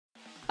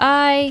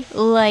I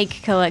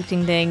like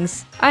collecting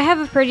things. I have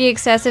a pretty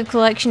excessive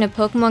collection of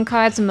Pokemon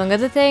cards among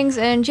other things,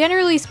 and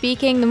generally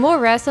speaking, the more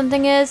rare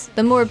something is,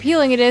 the more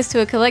appealing it is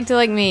to a collector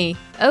like me.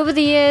 Over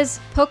the years,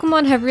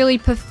 Pokemon have really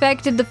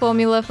perfected the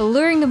formula for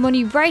luring the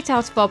money right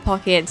out of our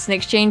pockets in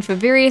exchange for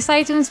various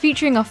items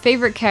featuring our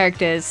favorite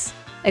characters.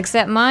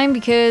 Except mine,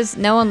 because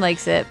no one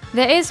likes it.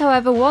 There is,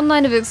 however, one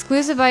line of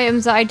exclusive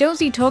items that I don't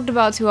see talked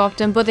about too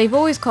often, but they've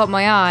always caught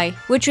my eye,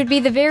 which would be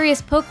the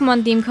various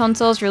Pokemon-themed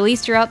consoles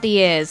released throughout the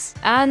years.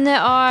 And there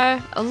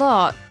are a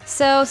lot.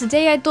 So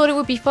today I thought it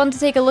would be fun to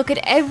take a look at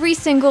every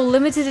single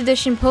limited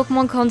edition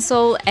Pokemon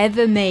console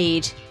ever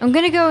made. I'm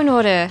gonna go in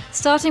order,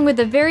 starting with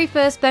the very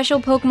first special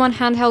Pokemon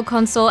handheld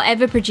console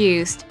ever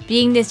produced,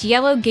 being this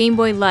yellow Game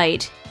Boy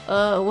Light.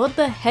 What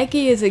the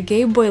hecky is a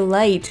Game Boy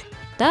Light?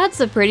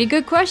 That's a pretty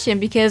good question,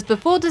 because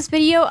before this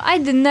video, I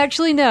didn't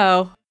actually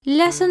know.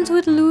 Lessons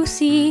with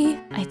Lucy,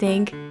 I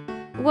think.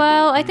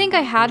 Well, I think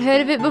I had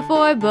heard of it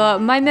before, but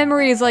my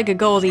memory is like a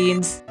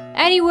Goldine's.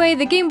 Anyway,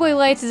 the Game Boy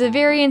Light is a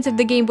variant of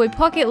the Game Boy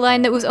Pocket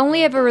line that was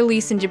only ever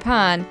released in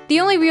Japan.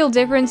 The only real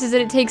difference is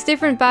that it takes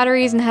different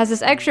batteries and has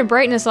this extra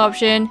brightness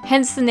option,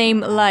 hence the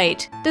name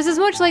Light. This is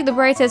much like the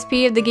Bright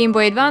SP of the Game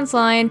Boy Advance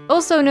line,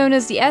 also known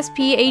as the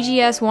SP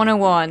AGS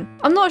 101.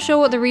 I'm not sure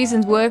what the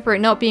reasons were for it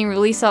not being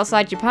released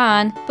outside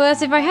Japan,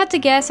 but if I had to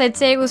guess, I'd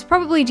say it was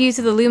probably due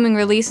to the looming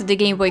release of the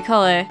Game Boy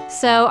Color.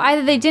 So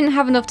either they didn't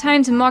have enough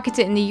time to market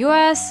it in the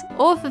US,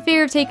 or for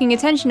fear of taking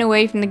attention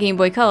away from the Game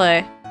Boy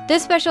Color.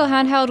 This special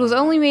handheld was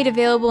only made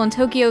available in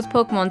Tokyo's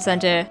Pokemon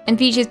Center, and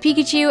features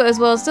Pikachu as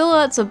well as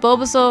silhouettes of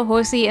Bulbasaur,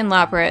 Horsey, and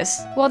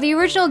Lapras. While the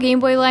original Game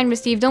Boy line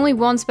received only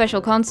one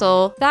special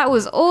console, that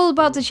was all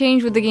about to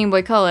change with the Game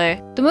Boy Color.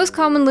 The most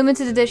common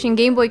limited edition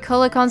Game Boy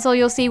Color console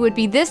you'll see would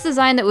be this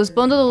design that was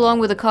bundled along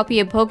with a copy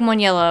of Pokemon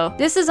Yellow.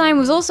 This design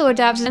was also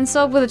adapted and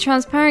sold with a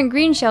transparent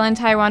green shell in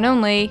Taiwan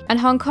only, and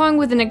Hong Kong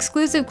with an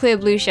exclusive clear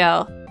blue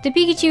shell. The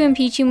Pikachu and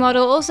Pichu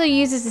model also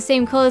uses the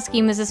same color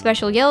scheme as the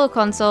special yellow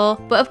console,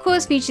 but of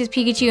course features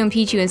Pikachu and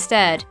Pichu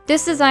instead.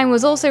 This design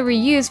was also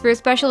reused for a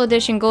special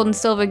edition Gold and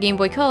Silver Game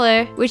Boy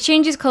Color, which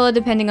changes color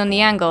depending on the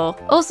angle.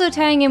 Also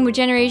tying in with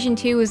Generation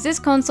 2 was this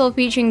console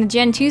featuring the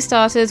Gen 2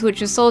 starters, which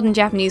was sold in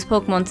Japanese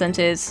Pokemon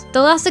centers.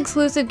 The last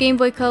exclusive Game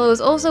Boy Color was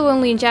also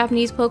only in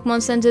Japanese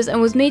Pokemon centers and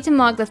was made to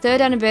mark the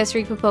 3rd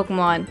anniversary for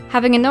Pokemon,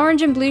 having an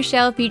orange and blue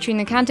shell featuring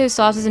the Kanto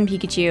starters and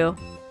Pikachu.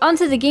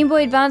 Onto the Game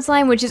Boy Advance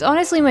line, which is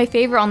honestly my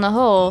favorite on the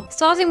whole.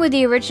 Starting with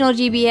the original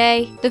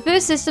GBA, the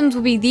first systems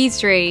will be these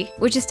three,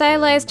 which are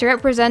stylized to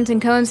represent and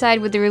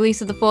coincide with the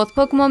release of the 4th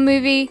Pokemon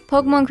movie,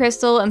 Pokemon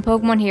Crystal, and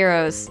Pokemon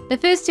Heroes. The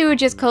first two are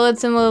just colored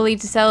similarly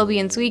to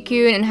Celebi and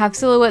Suicune and have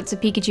silhouettes of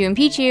Pikachu and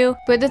Pichu,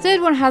 but the third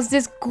one has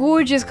this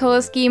gorgeous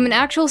color scheme and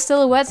actual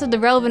silhouettes of the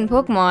relevant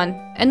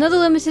Pokemon. Another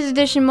limited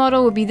edition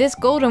model would be this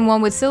golden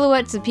one with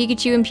silhouettes of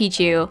Pikachu and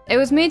Pichu. It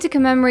was made to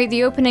commemorate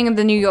the opening of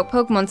the New York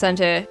Pokemon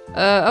Center.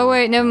 Oh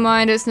wait, never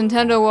mind, it's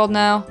Nintendo World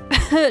now.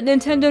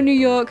 Nintendo New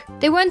York.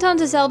 They went on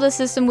to sell this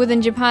system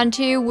within Japan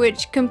too,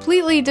 which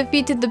completely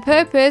defeated the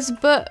purpose,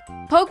 but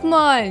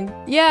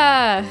Pokemon!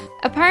 Yeah!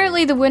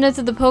 Apparently the winners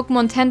of the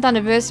Pokemon 10th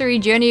anniversary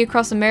journey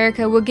across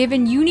America were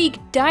given unique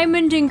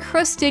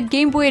diamond-encrusted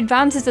Game Boy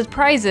Advances as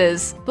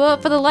prizes,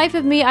 but for the life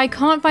of me I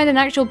can't find an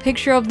actual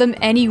picture of them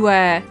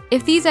anywhere.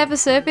 If these ever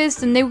surfaced,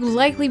 then they would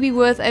likely be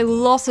worth a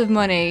lot of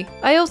money.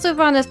 I also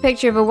found this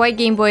picture of a white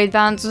Game Boy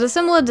Advance with a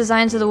similar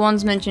design to the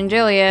ones mentioned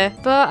earlier,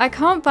 but I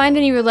can't find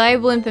any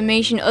reliable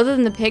information other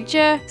than the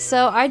picture,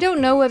 so I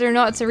don't know whether or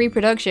not it's a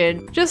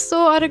reproduction. Just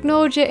thought I'd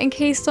acknowledge it in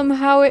case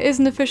somehow it is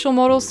an official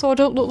model so I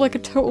don't look like a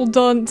total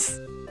dunce.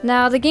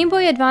 Now, the Game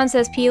Boy Advance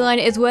SP line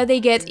is where they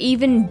get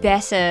even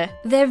better.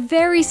 They're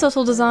very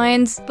subtle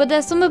designs, but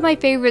they're some of my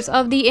favorites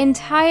of the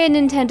entire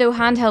Nintendo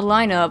handheld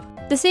lineup.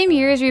 The same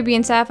year as Ruby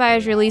and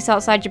Sapphire's release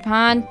outside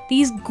Japan,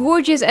 these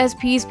gorgeous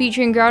SPs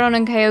featuring Groudon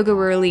and Kyogre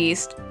were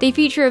released. They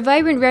feature a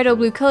vibrant red or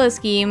blue color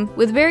scheme,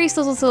 with very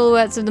subtle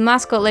silhouettes of the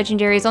mascot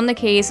legendaries on the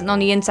case and on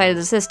the inside of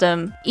the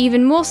system.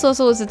 Even more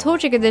subtle is the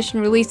Torchic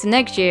edition released the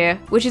next year,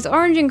 which is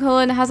orange in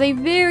color and has a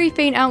very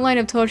faint outline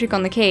of Torchic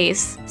on the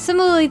case.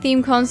 Similarly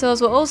themed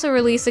consoles were also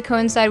released to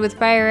coincide with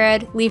Fire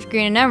Red, Leaf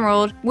Green, and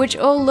Emerald, which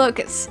all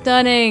look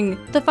stunning.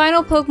 The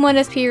final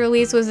Pokemon SP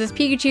release was this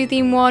Pikachu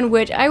themed one,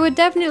 which I would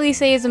definitely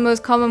say is the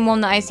most common one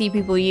that I see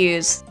people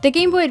use. The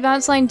Game Boy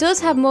Advance line does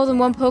have more than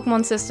one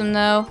Pokemon system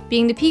though,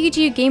 being the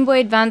Pikachu Game Boy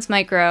Advance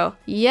Micro.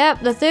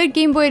 Yep, the 3rd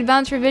Game Boy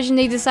Advance revision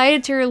they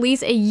decided to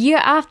release a year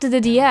after the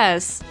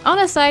DS. On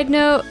a side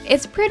note,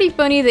 it's pretty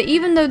funny that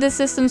even though this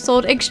system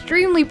sold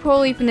extremely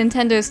poorly for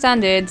Nintendo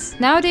standards,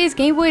 nowadays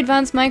Game Boy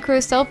Advance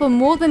Micros sell for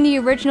more than the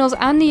originals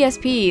and the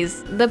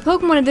SPs. The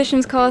Pokemon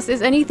edition's cost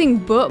is anything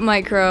but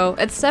micro,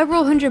 at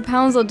several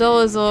 £100s or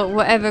dollars or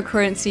whatever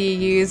currency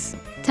you use.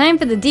 Time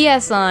for the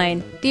DS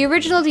line. The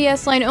original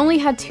DS line only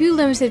had 2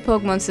 limited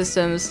Pokemon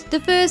systems. The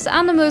first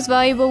and the most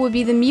valuable would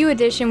be the Mew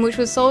edition, which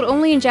was sold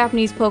only in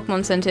Japanese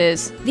Pokemon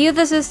centers. The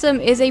other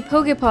system is a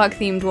Pokepark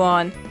themed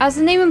one. As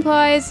the name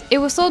implies, it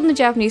was sold in the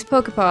Japanese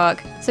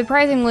Pokepark.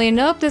 Surprisingly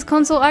enough, this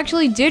console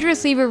actually did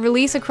receive a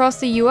release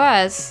across the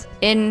US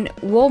in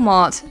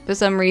Walmart for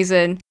some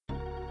reason.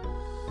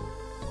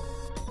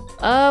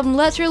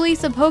 Let's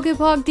release a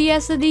Pokepog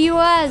DS in the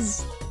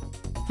US.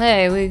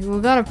 Hey, we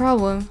got a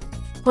problem.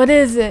 What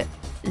is it?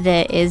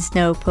 There is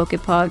no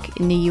Pokepog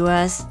in the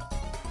US.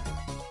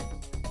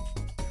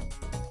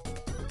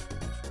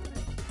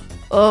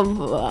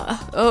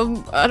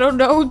 I don't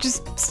know,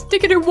 just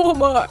stick it in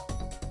Walmart.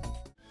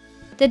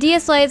 The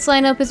DS Lite's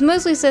lineup is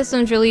mostly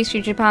systems released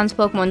through Japan's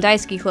Pokemon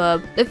Daisuki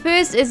Club. The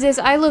first is this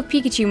I Love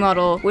Pikachu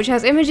model, which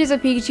has images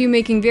of Pikachu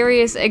making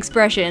various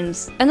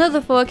expressions. Another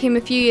 4 came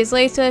a few years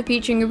later,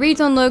 featuring a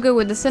redone logo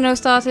with the Sinnoh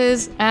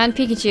starters, and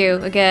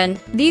Pikachu again.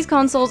 These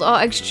consoles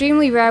are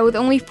extremely rare, with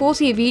only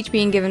 40 of each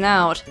being given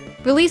out.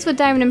 Released with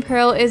Diamond and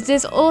Pearl is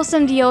this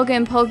awesome Dialga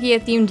and Palkia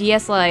themed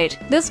DS Lite.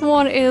 This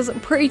one is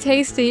pretty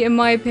tasty in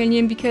my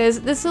opinion because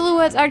the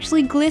silhouettes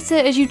actually glitter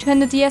as you turn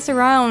the DS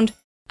around.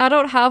 I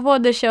don't have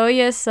one to show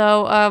you,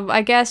 so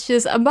I guess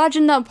just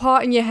imagine that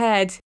part in your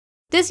head.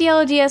 This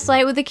yellow DS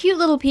Lite with a cute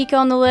little Pika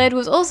on the lid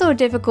was also a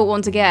difficult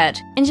one to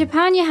get. In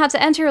Japan you had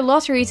to enter a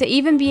lottery to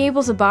even be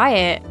able to buy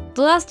it.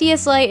 The last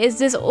DS Lite is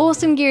this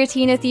awesome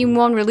Giratina themed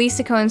one released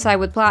to coincide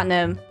with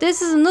Platinum.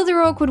 This is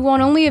another awkward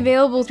one only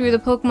available through the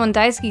Pokemon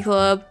Daisuki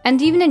Club,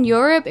 and even in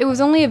Europe it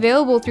was only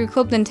available through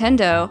Club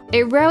Nintendo.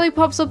 It rarely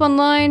pops up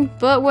online,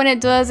 but when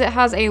it does it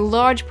has a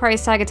large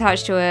price tag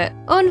attached to it.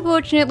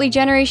 Unfortunately,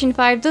 Generation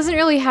 5 doesn't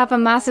really have a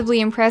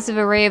massively impressive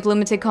array of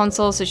limited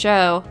consoles to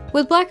show.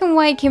 With Black and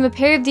White came a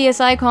pair of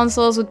DSi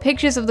consoles with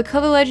pictures of the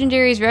cover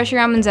legendaries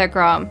Reshiram and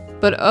Zekrom.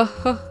 But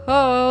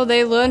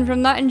they learned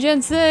from that in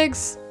Gen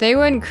 6. They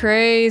went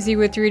crazy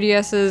with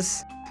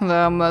 3DSs,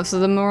 though most of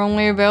them are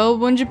only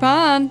available in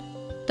Japan.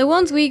 The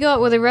ones we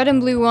got were the red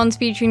and blue ones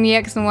featuring the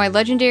X and Y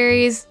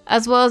legendaries,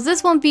 as well as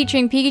this one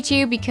featuring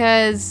Pikachu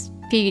because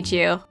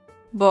Pikachu.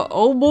 But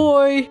oh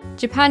boy,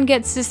 Japan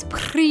gets this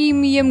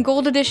premium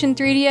gold edition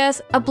 3DS,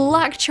 a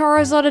black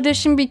Charizard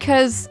edition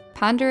because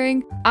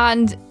pandering,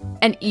 and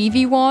an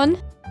Eevee one?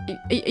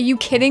 Are you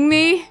kidding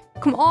me?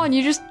 Come on,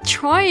 you're just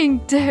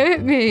trying to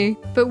hurt me.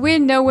 But we're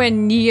nowhere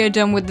near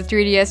done with the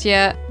 3DS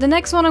yet. The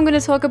next one I'm going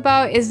to talk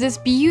about is this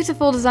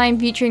beautiful design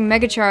featuring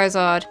Mega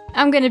Charizard.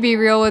 I'm going to be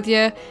real with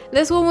you.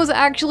 This one was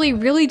actually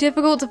really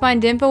difficult to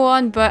find info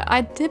on, but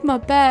I did my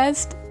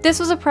best. This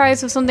was a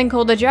prize for something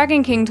called the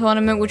Dragon King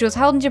tournament, which was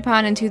held in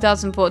Japan in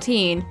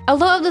 2014. A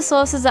lot of the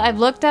sources that I've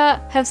looked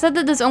at have said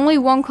that there's only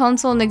one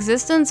console in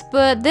existence,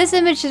 but this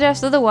image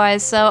suggests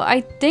otherwise, so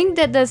I think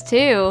that there's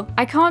two.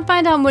 I can't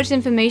find out much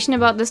information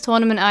about this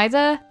tournament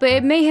either, but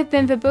it may have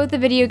been for both the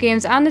video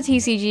games and the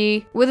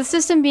TCG, with a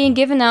system being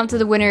given out to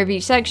the winner of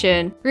each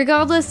section.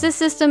 Regardless, this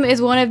system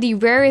is one of the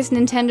rarest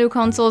Nintendo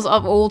consoles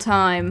of all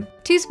time.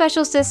 Two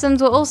special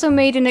systems were also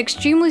made in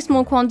extremely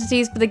small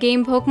quantities for the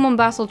game Pokemon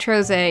Battle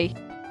Trozei.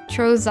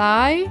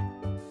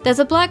 There's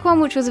a black one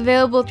which was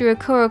available through a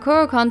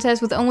Koro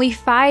contest with only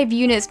 5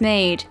 units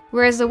made,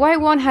 whereas the white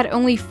one had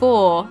only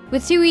 4,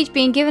 with 2 each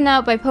being given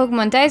out by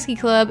Pokemon Daisuki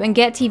Club and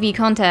Get TV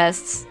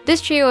contests. This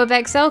trio of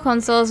XL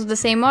consoles with the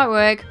same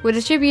artwork were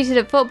distributed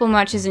at football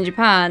matches in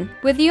Japan,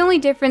 with the only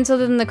difference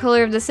other than the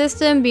colour of the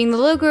system being the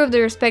logo of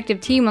the respective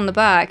team on the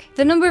back.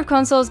 The number of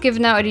consoles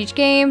given out at each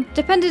game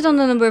depended on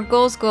the number of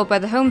goals scored by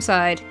the home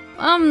side.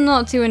 I'm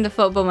not too into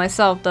football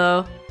myself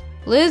though.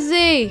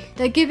 Lizzie,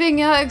 they're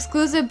giving out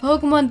exclusive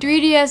Pokemon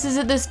 3DSs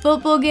at this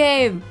football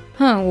game.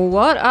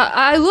 What?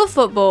 I love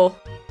football.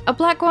 A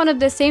black one of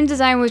the same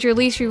design was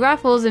released through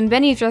raffles in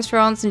Benny's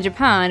restaurants in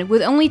Japan,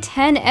 with only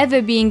 10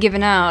 ever being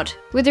given out.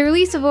 With the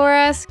release of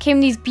Oras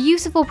came these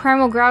beautiful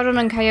Primal Groudon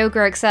and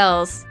Kyogre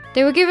XLs.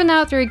 They were given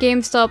out through a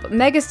GameStop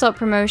Megastop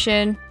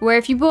promotion, where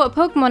if you bought a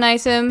Pokemon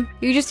item,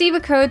 you'd receive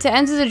a code to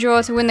enter the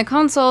draw to win the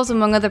consoles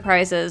among other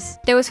prizes.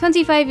 There was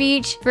 25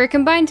 each, for a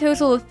combined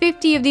total of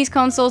 50 of these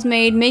consoles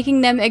made, making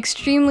them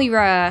extremely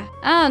rare.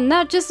 And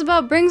that just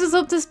about brings us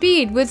up to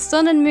speed with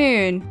Sun and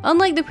Moon.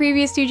 Unlike the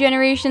previous 2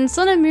 generations,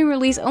 Sun and Moon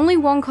released only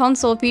one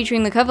console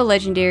featuring the cover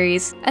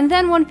legendaries, and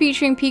then one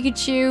featuring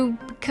Pikachu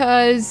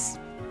because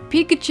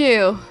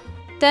Pikachu.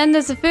 Then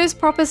there's the first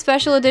proper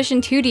special edition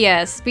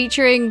 2DS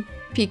featuring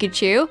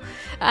Pikachu,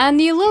 and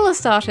the Alola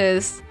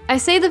starters. I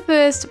say the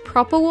first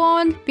proper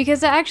one because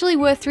there actually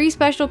were 3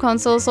 special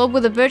consoles sold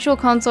with a virtual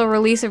console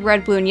release of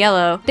Red, Blue, and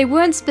Yellow. They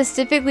weren't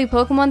specifically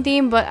Pokemon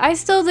themed, but I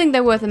still think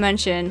they're worth a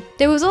mention.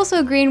 There was also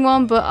a green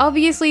one, but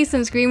obviously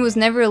since green was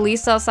never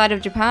released outside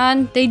of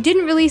Japan, they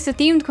didn't release a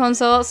themed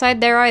console outside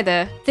there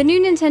either. The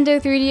new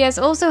Nintendo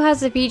 3DS also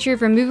has the feature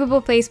of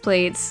removable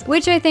faceplates,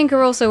 which I think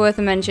are also worth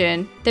a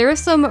mention. There are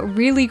some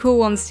really cool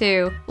ones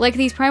too, like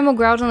these Primal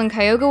Groudon and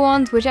Kyogre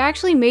ones, which are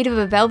actually made of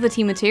a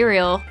velvety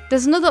material.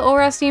 There's another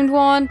Oras themed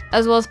one,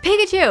 as well as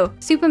Pikachu,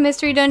 Super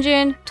Mystery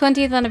Dungeon,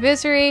 20th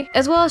Anniversary,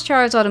 as well as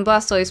Charizard and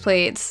Blastoise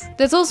plates.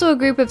 There's also a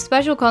group of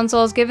special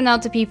consoles given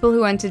out to people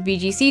who entered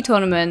VGC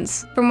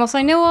tournaments. From what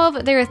I know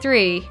of, there are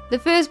 3. The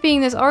first being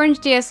this orange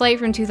DS Lite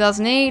from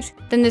 2008,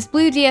 then this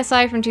blue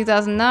DSi from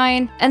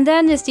 2009, and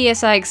then this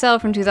DSi XL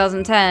from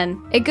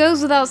 2010. It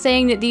goes without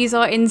saying that these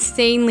are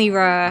insanely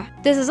rare.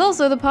 This is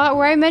also the part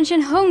where I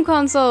mention home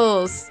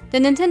consoles. The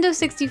Nintendo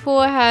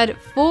 64 had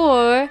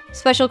 4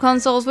 special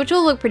consoles which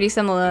all look pretty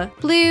similar.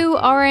 Blue,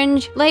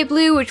 orange, light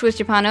blue which was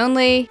Japan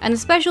only, and a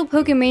special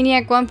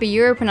Pokemaniac one for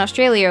Europe and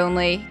Australia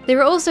only. There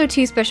were also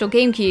 2 special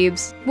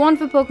GameCubes, one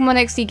for Pokemon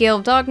XD Gale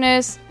of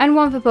Darkness, and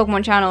one for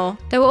Pokemon Channel.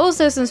 There were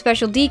also some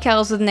special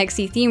decals with an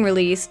XD theme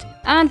released.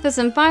 And for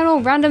some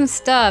final random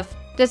stuff,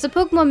 there's a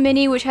Pokemon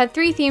Mini which had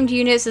 3 themed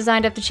units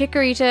designed after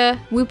Chikorita,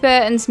 Wooper,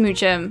 and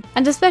Smoochum.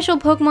 And a special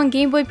Pokemon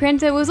Game Boy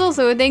printer was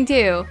also a thing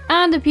too.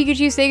 And a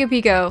Pikachu Sega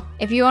Pico.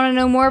 If you want to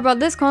know more about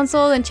this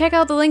console, then check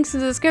out the links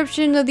in the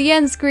description of the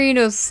end screen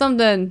or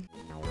something.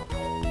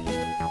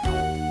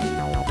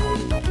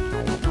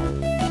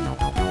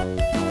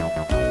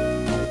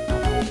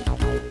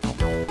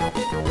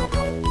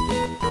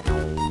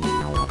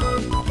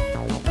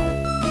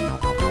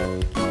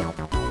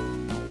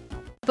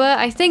 But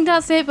I think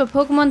that's it for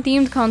Pokemon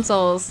themed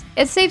consoles.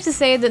 It's safe to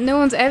say that no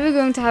one's ever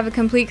going to have a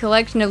complete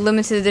collection of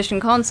limited edition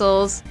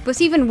consoles,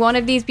 but even one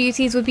of these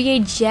beauties would be a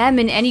gem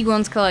in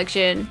anyone's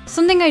collection.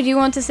 Something I do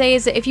want to say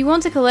is that if you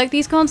want to collect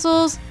these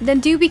consoles, then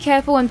do be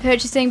careful when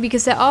purchasing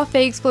because there are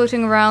fakes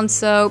floating around,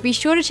 so be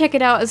sure to check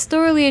it out as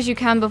thoroughly as you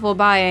can before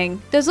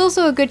buying. There's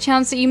also a good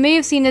chance that you may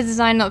have seen a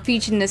design not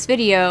featured in this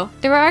video.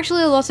 There are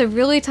actually a lot of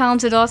really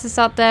talented artists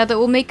out there that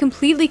will make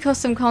completely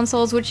custom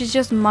consoles, which is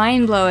just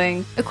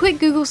mind-blowing. A quick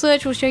Google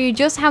search will show you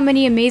just how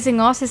many amazing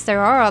artists there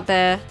are out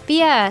there. But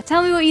yeah,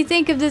 tell me what you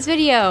think of this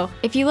video.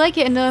 If you like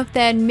it enough,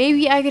 then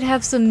maybe I could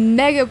have some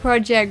mega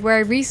project where I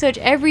research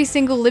every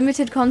single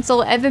limited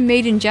console ever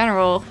made in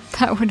general.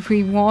 That would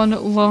be one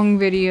long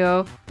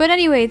video. But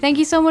anyway, thank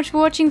you so much for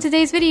watching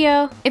today's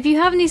video. If you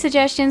have any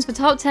suggestions for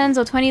top 10s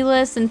or 20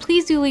 lists, then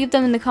please do leave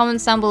them in the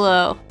comments down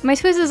below. My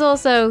Twitter's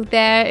also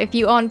there if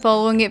you aren't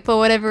following it for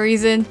whatever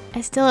reason.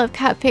 I still have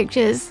cat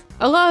pictures.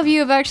 A lot of you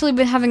have actually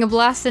been having a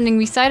blast sending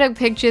me side-up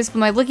pictures for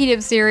my Lucky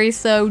Dip series,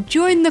 so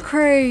join the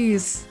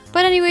craze!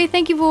 But anyway,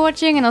 thank you for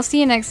watching and I'll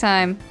see you next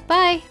time.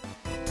 Bye!